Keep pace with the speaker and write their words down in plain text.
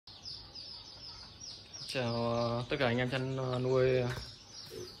Chào tất cả anh em chăn nuôi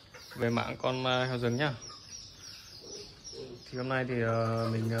về mạng con heo rừng nhá. Thì hôm nay thì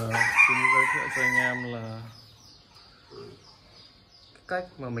mình xin giới thiệu cho anh em là cái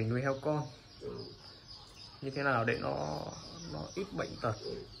cách mà mình nuôi heo con như thế nào để nó ít bệnh tật,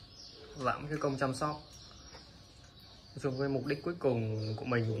 giảm cái công chăm sóc. Nói chung với mục đích cuối cùng của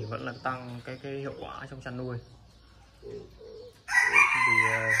mình thì vẫn là tăng cái hiệu quả trong chăn nuôi. Thì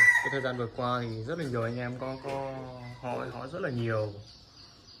cái thời gian vừa qua thì rất là nhiều anh em có hỏi rất là nhiều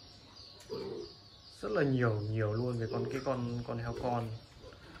luôn về con heo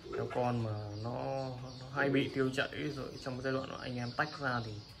con mà nó hay bị tiêu chảy, rồi trong cái giai đoạn mà anh em tách ra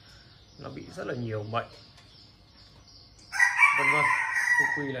thì nó bị rất là nhiều bệnh vân vân,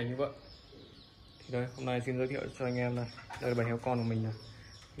 quy là như vậy. Thì đây, hôm nay xin giới thiệu cho anh em này, đây là bầy heo con của mình này.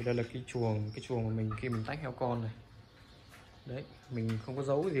 Thì đây là cái chuồng của mình khi mình tách heo con này. Đấy, mình không có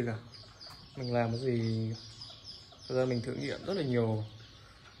giấu cái gì cả, mình làm cái gì thực ra mình thử nghiệm rất là nhiều,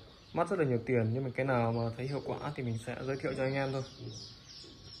 mất rất là nhiều tiền, nhưng mà cái nào mà thấy hiệu quả thì mình sẽ giới thiệu cho anh em thôi,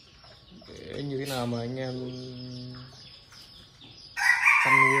 để như thế nào mà anh em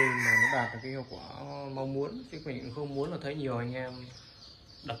chăn nuôi mà nó đạt được cái hiệu quả mong muốn. Chứ mình cũng không muốn là thấy nhiều anh em,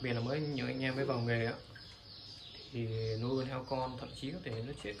 đặc biệt là nhiều anh em mới vào nghề á, thì nuôi con heo con thậm chí có thể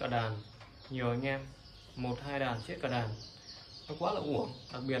nó chết cả đàn. Nhiều anh em 1-2 đàn chết cả đàn, nó quá là uổng.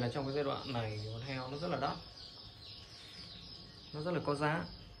 Đặc biệt là trong cái giai đoạn này con heo nó rất là đắt, nó rất là có giá.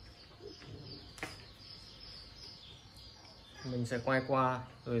 Mình sẽ quay qua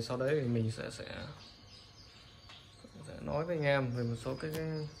rồi sau đấy thì mình sẽ nói với anh em về một số cái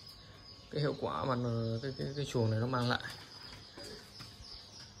hiệu quả mà cái chuồng này nó mang lại.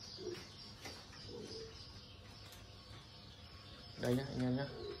 Đây nhá anh em nhé,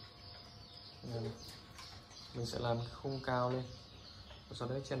 mình sẽ làm cái khung cao lên, sau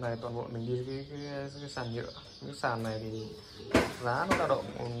đấy trên này toàn bộ mình đi cái sàn nhựa. Cái sàn này thì giá nó dao động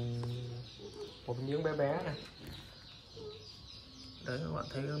một miếng bé bé này, đấy các bạn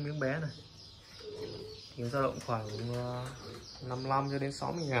thấy cái miếng bé này thì dao động khoảng 55 cho đến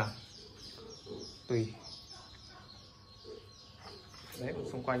 60 ngàn tùy. Đấy,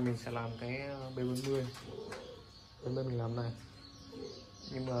 xung quanh mình sẽ làm cái B40 bên mình làm này,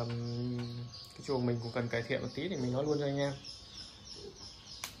 nhưng mà cái chuồng mình cũng cần cải thiện một tí thì mình nói luôn cho anh em.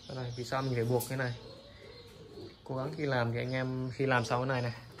 Cái này vì sao mình phải buộc cái này, cố gắng khi làm thì anh em khi làm xong cái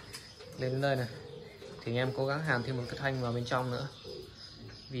này lên đến đây này thì anh em cố gắng hàn thêm một cái thanh vào bên trong nữa,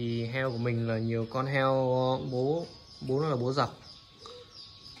 vì heo của mình là nhiều con heo bố nó là bố dập,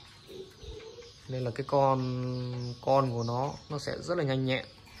 nên là cái con của nó sẽ rất là nhanh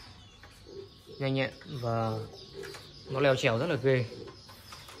nhẹn và nó leo trèo rất là ghê.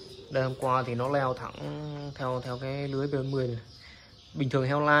 Đây, hôm qua thì nó leo thẳng theo cái lưới B40 này. Bình thường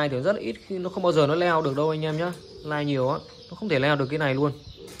heo lai thì rất là ít khi, nó không bao giờ nó leo được đâu anh em nhá. Lai nhiều á, nó không thể leo được cái này luôn.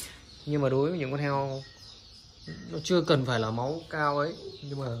 Nhưng mà đối với những con heo nó chưa cần phải là máu cao ấy,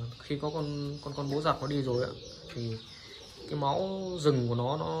 nhưng mà khi có con bố giặc nó đi rồi ạ, thì cái máu rừng của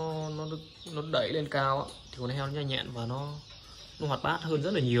nó đẩy lên cao á, thì con heo nó nhanh nhẹn và nó hoạt bát hơn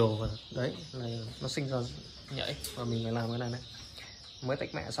rất là nhiều. Và đấy là nó sinh ra nhảy, và mình phải làm cái này mới tách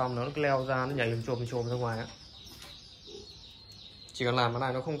mẹ xong nó leo ra, nó nhảy chồm ra ngoài á. Chỉ cần làm cái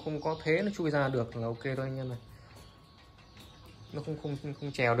này nó không có thế nó chui ra được là ok thôi anh em này, nó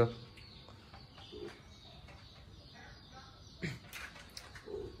không trèo được.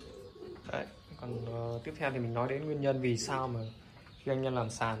 Đấy, còn tiếp theo thì mình nói đến nguyên nhân vì sao mà khi anh em làm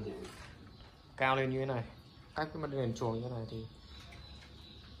sàn cao lên như thế này, cách cái vấn đề nền chuồng như thế này, thì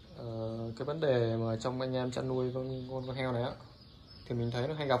cái vấn đề mà trong anh em chăn nuôi con heo này á, thì mình thấy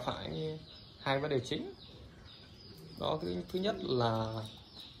nó hay gặp phải hai vấn đề chính. Đó, thứ nhất là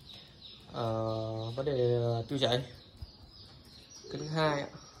vấn đề tiêu chảy. Cái thứ hai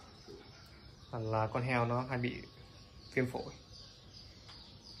là con heo nó hay bị viêm phổi.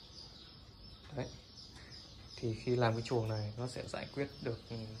 Đấy, thì khi làm cái chuồng này nó sẽ giải quyết được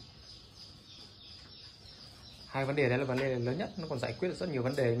hai vấn đề. Đấy là vấn đề lớn nhất, nó còn giải quyết được rất nhiều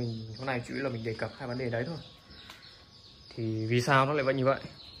vấn đề. Mình hôm nay chủ yếu là mình đề cập hai vấn đề đấy thôi. Thì vì sao nó lại vậy như vậy,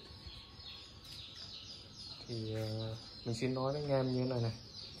 thì mình xin nói với anh em như thế này.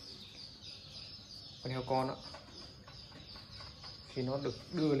 Con heo con á, khi nó được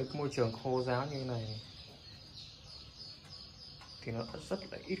đưa lên cái môi trường khô ráo như thế này thì nó rất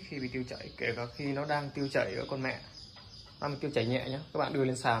là ít khi bị tiêu chảy. Kể cả khi nó đang tiêu chảy ở con mẹ, đang tiêu chảy nhẹ nhé, các bạn đưa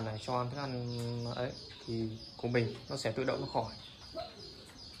lên sàn này cho ăn thức ăn ấy, thì của mình nó sẽ tự động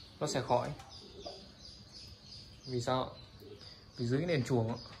nó sẽ khỏi. Vì sao? Vì dưới cái nền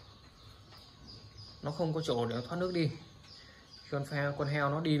chuồng nó không có chỗ để nó thoát nước đi. con heo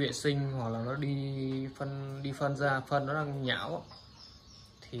nó đi vệ sinh hoặc là nó đi phân ra, phân nó đang nhão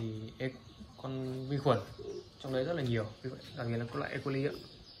thì con vi khuẩn trong đấy rất là nhiều, đặc biệt là các loại E. coli ấy,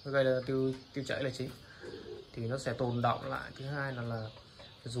 gây là tiêu chảy là chính, thì nó sẽ tồn đọng lại. Thứ hai là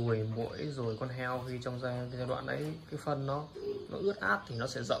ruồi muỗi, rồi con heo khi trong giai đoạn đấy cái phân nó ướt át thì nó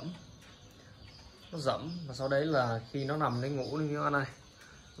sẽ nó dẫm, và sau đấy là khi nó nằm lên ngủ như thế này,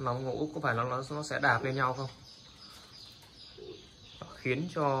 nằm ngủ có phải nó sẽ đạp lên nhau không, khiến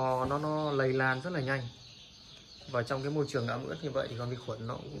cho nó lây lan rất là nhanh. Và trong cái môi trường đã ướt như vậy thì con vi khuẩn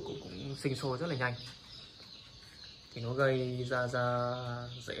nó cũng sinh sôi rất là nhanh, thì nó gây ra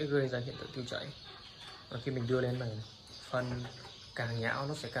dễ gây ra hiện tượng tiêu chảy. Và khi mình đưa lên này, phân càng nhão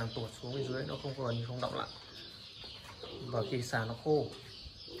nó sẽ càng tuột xuống bên dưới, nó không đọng lại. Và khi xà nó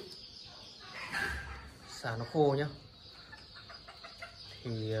khô nhá,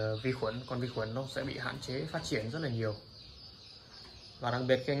 thì con vi khuẩn nó sẽ bị hạn chế phát triển rất là nhiều. Và đặc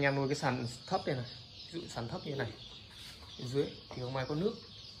biệt khi anh em nuôi cái sàn thấp này, ví dụ sàn thấp như này bên dưới thì không may có nước,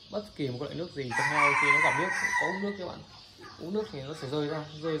 bất kỳ một loại nước gì, con heo khi nó gặp nước, có uống nước các bạn, uống nước thì nó sẽ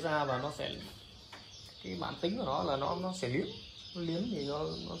rơi ra và nó sẽ, cái bản tính của nó là nó sẽ liếm thì nó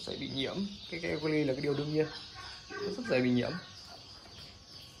sẽ bị nhiễm. Cái E. coli là cái điều đương nhiên, nó rất dễ bị nhiễm.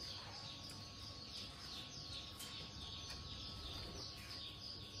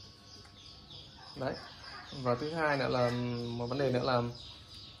 Đấy. Và thứ hai nữa là một vấn đề nữa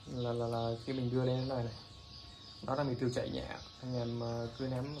là khi mình đưa lên này nó đang bị tiêu chảy nhẹ, anh em cứ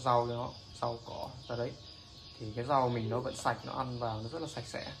ném rau cho nó, rau cỏ ra đấy thì cái rau mình nó vẫn sạch, nó ăn vào nó rất là sạch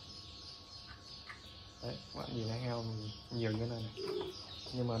sẽ. Đấy, các bạn nhìn thấy heo nhiều như thế này,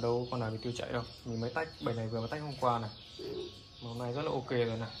 nhưng mà đâu con nào bị tiêu chảy đâu. Mình mới tách bầy này, vừa mới tách hôm qua này, hôm nay rất là ok rồi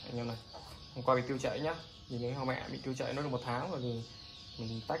này anh em này. Hôm qua bị tiêu chảy nhá, nhìn thấy heo mẹ bị tiêu chảy nó được 1 tháng rồi, thì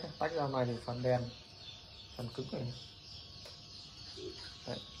mình tách ra này thì phần đen, phần cứng này.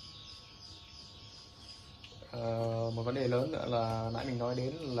 Đấy. Một vấn đề lớn nữa là nãy mình nói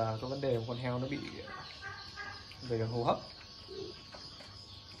đến là cái vấn đề của con heo nó bị về đường hô hấp.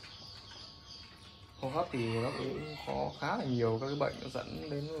 Hô hấp thì nó cũng có khá là nhiều các cái bệnh nó dẫn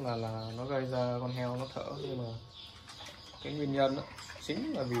đến là nó gây ra con heo nó thở. Nhưng mà cái nguyên nhân đó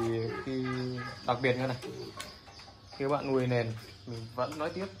chính là vì khi, đặc biệt như này, khi các bạn nuôi nền, mình vẫn nói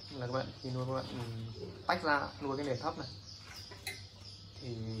tiếp là các bạn khi nuôi, các bạn tách ra nuôi cái nền thấp này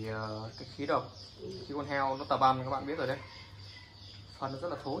thì cái khí độc khi con heo nó tập ăn, các bạn biết rồi đấy, phân nó rất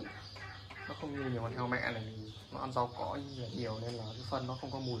là thối, nó không như nhiều con heo mẹ này nó ăn rau cỏ nhiều nên là cái phân nó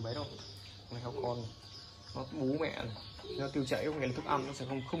không có mùi mấy đâu. Con heo con này, nó bú mẹ này, nó tiêu chảy có nghĩa là thức ăn nó sẽ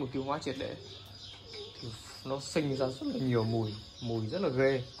không được tiêu hóa triệt để, thì nó sinh ra rất là nhiều mùi rất là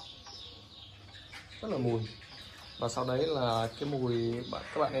ghê, rất là mùi. Và sau đấy là cái mùi,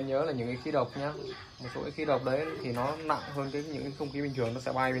 các bạn nên nhớ là những cái khí độc nhá, một số cái khí độc đấy thì nó nặng hơn những cái không khí bình thường, nó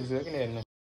sẽ bay bên dưới cái nền này.